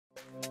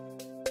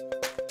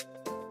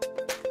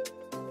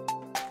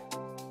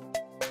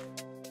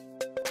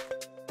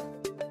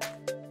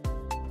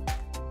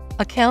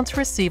Accounts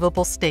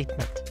Receivable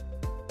Statement.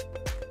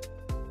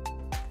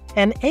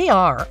 An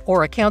AR,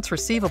 or Accounts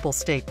Receivable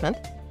Statement,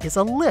 is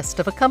a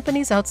list of a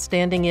company's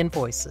outstanding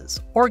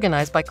invoices,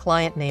 organized by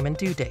client name and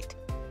due date.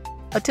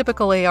 A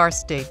typical AR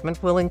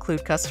statement will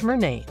include customer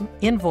name,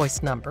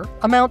 invoice number,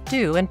 amount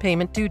due, and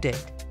payment due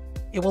date.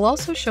 It will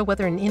also show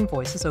whether an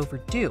invoice is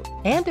overdue,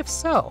 and if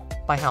so,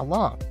 by how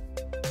long.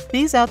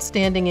 These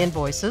outstanding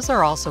invoices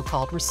are also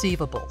called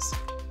receivables.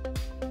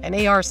 An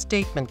AR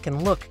statement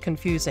can look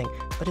confusing,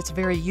 but it's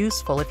very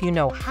useful if you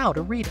know how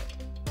to read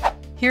it.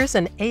 Here's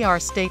an AR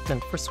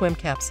statement for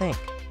SwimCaps Inc.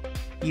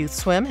 Youth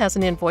Swim has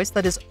an invoice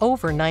that is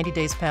over 90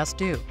 days past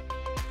due.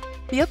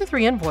 The other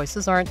 3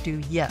 invoices aren't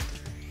due yet.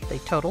 They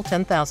total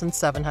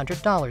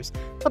 $10,700,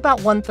 about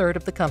 1/3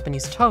 of the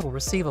company's total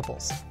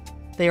receivables.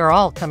 They are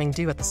all coming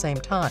due at the same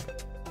time.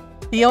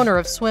 The owner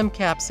of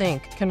SwimCaps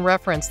Inc. can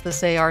reference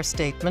this AR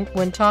statement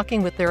when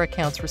talking with their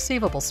accounts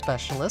receivable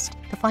specialist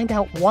to find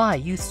out why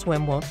Youth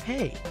Swim won't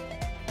pay.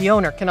 The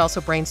owner can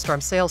also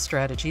brainstorm sales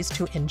strategies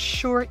to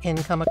ensure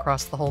income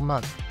across the whole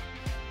month.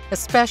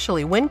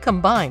 Especially when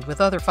combined with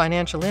other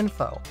financial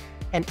info,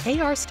 an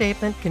AR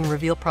statement can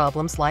reveal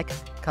problems like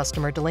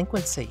customer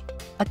delinquency,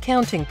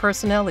 accounting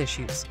personnel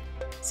issues,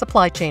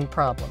 supply chain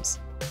problems,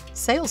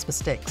 sales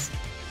mistakes,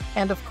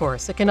 and of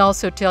course, it can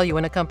also tell you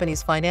when a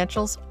company's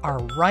financials are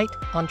right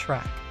on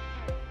track.